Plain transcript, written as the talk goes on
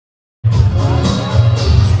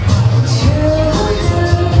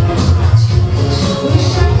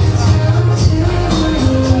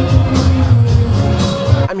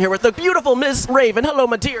beautiful Miss Raven. Hello,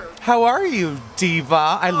 my dear. How are you,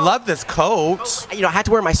 diva? I love this coat. You know, I had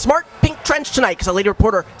to wear my smart pink trench tonight because a lady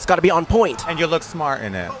reporter has got to be on point. And you look smart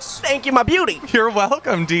in it. Thank you, my beauty. You're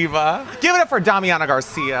welcome, diva. Give it up for Damiana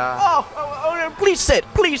Garcia. Please sit.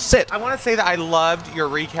 Please sit. I want to say that I loved your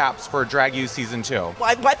recaps for Drag You Season 2.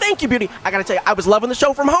 Why, thank you, beauty. I got to tell you, I was loving the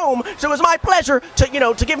show from home, so it was my pleasure to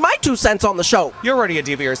give my 2 cents on the show. You're already a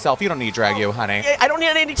diva yourself. You don't need Drag You, honey. I don't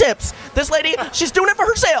need any tips. This lady, she's doing it for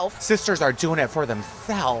herself. Sisters are doing it for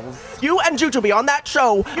themselves. You and Jujubee on that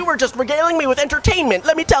show, you were just regaling me with entertainment,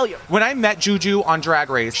 let me tell you. When I met Juju on Drag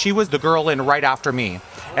Race, she was the girl in right after me.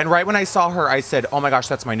 And right when I saw her, I said, oh my gosh,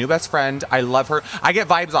 that's my new best friend. I love her. I get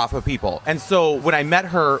vibes off of people. And so when I met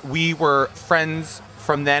her, we were friends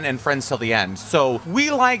from then and friends till the end. So we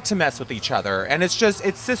like to mess with each other, and it's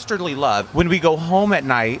sisterly love. When we go home at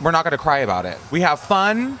night, we're not gonna cry about it. We have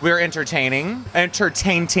fun, we're entertaining, and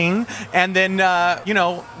then,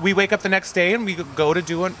 we wake up the next day and we go to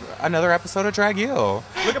do another episode of Drag You.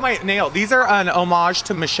 Look at my nail. These are an homage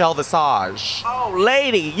to Michelle Visage. Oh,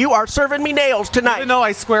 lady, you are serving me nails tonight. Even though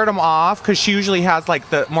I squared them off, because she usually has like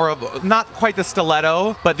the more of, not quite the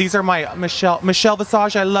stiletto, but these are my Michelle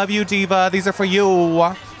Visage. I love you, diva. These are for you.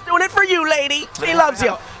 She's doing it for you, lady. She loves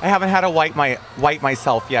you. I haven't had to wipe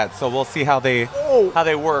myself yet, so we'll see how they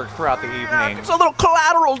work throughout the evening. It's a little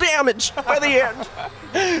collateral damage by the end.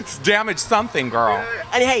 It's damaged something, girl.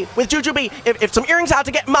 And hey, with Jujubee, if some earrings had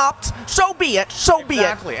to get mopped, so be it. So be it.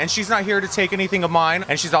 Exactly. And she's not here to take anything of mine,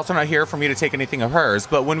 and she's also not here for me to take anything of hers.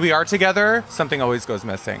 But when we are together, something always goes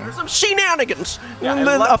missing. There's some shenanigans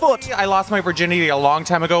afoot. I lost my virginity a long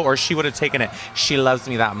time ago, or she would have taken it. She loves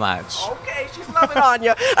me that much. Okay, she's loving on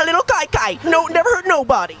you. A little kai. No, never hurt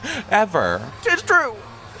nobody. Ever. It's true.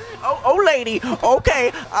 Oh, lady.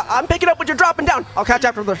 Okay, I'm picking up what you're dropping down. I'll catch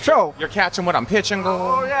after the show. You're catching what I'm pitching,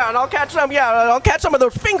 girl? Oh, yeah, and I'll catch some. Yeah, I'll catch some of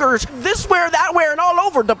those fingers this where, that where, and all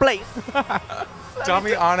over the place.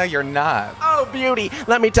 Damiana, you're not. Oh, beauty.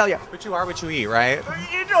 Let me tell you. But you are what you eat, right?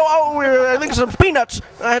 I think some peanuts.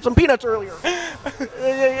 I had some peanuts earlier.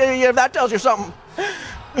 If that tells you something.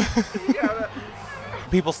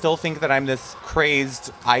 People still think that I'm this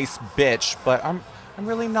crazed ice bitch, but I'm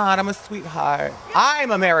really not. I'm a sweetheart. I'm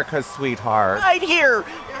America's sweetheart. Right here.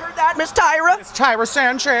 You heard that, Miss Tyra? It's Tyra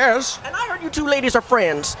Sanchez. And I heard you 2 ladies are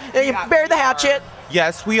friends. You bury the hatchet.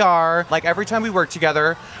 Yes, we are. Like every time we work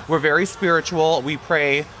together, we're very spiritual. We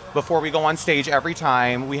pray before we go on stage every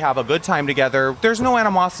time. We have a good time together. There's no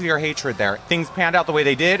animosity or hatred there. Things panned out the way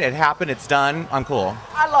they did. It happened. It's done. I'm cool.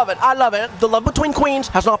 I love it. The love between queens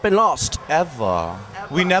has not been lost. Ever.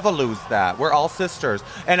 We never lose that. We're all sisters.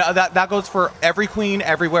 And that goes for every queen,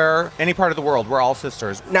 everywhere, any part of the world. We're all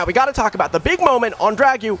sisters. Now, we got to talk about the big moment on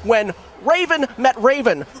Drag You when Raven met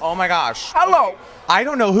Raven. Oh, my gosh. Hello. I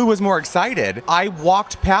don't know who was more excited. I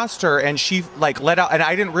walked past her and she let out, and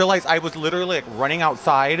I didn't realize I was literally running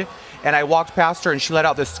outside, and I walked past her and she let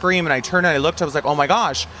out this scream, and I turned and I looked, I was like, oh my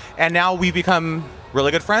gosh. And now we become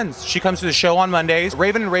really good friends. She comes to the show on Mondays.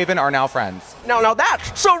 Raven and Raven are now friends. No,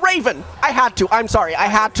 that's so Raven. I had to. I'm sorry. I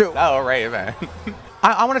had to. Oh, Raven.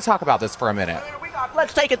 I want to talk about this for a minute.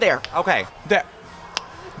 Let's take it there. Okay.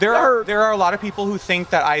 There are a lot of people who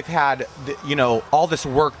think that I've had, all this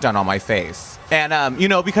work done on my face. And,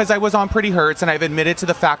 because I was on Pretty Hurts, and I've admitted to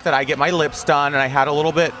the fact that I get my lips done, and I had a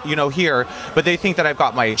little bit, here, but they think that I've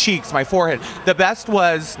got my cheeks, my forehead. The best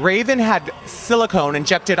was Raven had silicone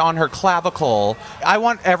injected on her clavicle. I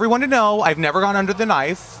want everyone to know I've never gone under the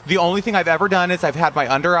knife. The only thing I've ever done is I've had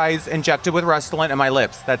my under eyes injected with Restylane and my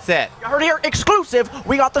lips. That's it. You heard here, exclusive.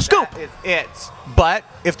 We got the scoop. That is it. But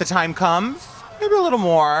if the time comes, maybe a little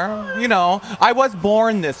more, I was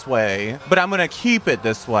born this way, but I'm gonna keep it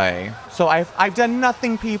this way. So I've done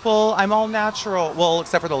nothing, people. I'm all natural. Well,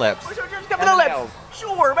 except for the lips. Except for the lips.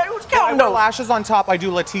 Sure, but who's counting those? Lashes on top, I do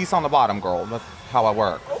Latisse on the bottom, girl. That's how I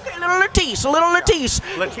work. Okay, little Latisse.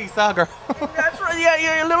 Latisse, girl. That's right,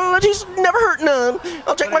 yeah, little Latisse never hurt none.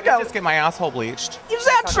 I'll check my count. Just get my asshole bleached. Is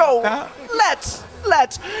that so? Let's.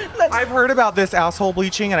 I've heard about this asshole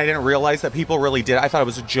bleaching, and I didn't realize that people really did. I thought it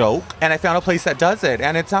was a joke, and I found a place that does it,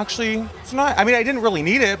 and it's not. I mean, I didn't really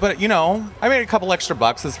need it, but I made a couple extra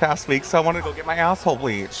bucks this past week, so I wanted to go get my asshole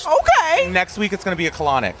bleached. Okay. Next week it's going to be a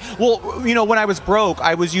colonic. Well, when I was broke,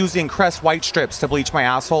 I was using Crest white strips to bleach my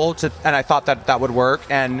asshole, and I thought that would work,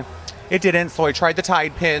 and it didn't, so I tried the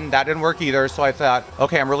Tide pin. That didn't work either, so I thought,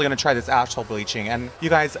 okay, I'm really going to try this asshole bleaching. And you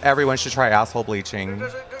guys, everyone should try asshole bleaching.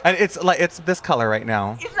 And it's this color right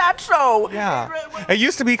now. Is that so? Yeah. It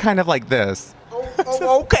used to be kind of like this.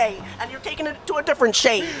 Oh, okay. And you're taking it to a different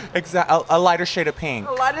shade. A lighter shade of pink.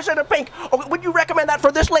 A lighter shade of pink. Oh, would you recommend that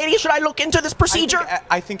for this lady? Should I look into this procedure?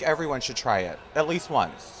 I think everyone should try it at least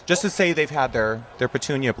once, just to say they've had their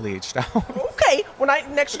petunia bleached out. Okay, when I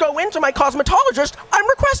next go into my cosmetologist, I'm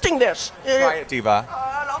requesting this. Try it, Diva.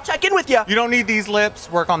 I'll check in with you. You don't need these lips.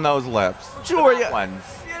 Work on those lips. Sure, the back ones.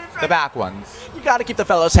 The back ones. You got to keep the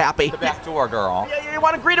fellas happy. The back door, girl. Yeah, you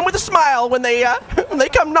want to greet them with a smile when they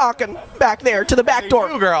come knocking back there to the back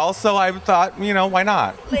door. You girl, so I thought, why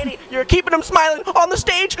not? Lady, you're keeping them smiling on the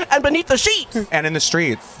stage and beneath the sheets. And in the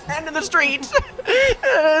streets. And in the streets.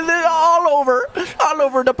 all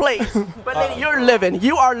over the place. But lady, you're living.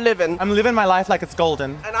 You are living. I'm living my life like it's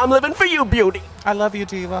golden. And I'm living for you, beauty. I love you,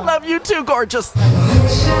 Diva. Love you too, gorgeous.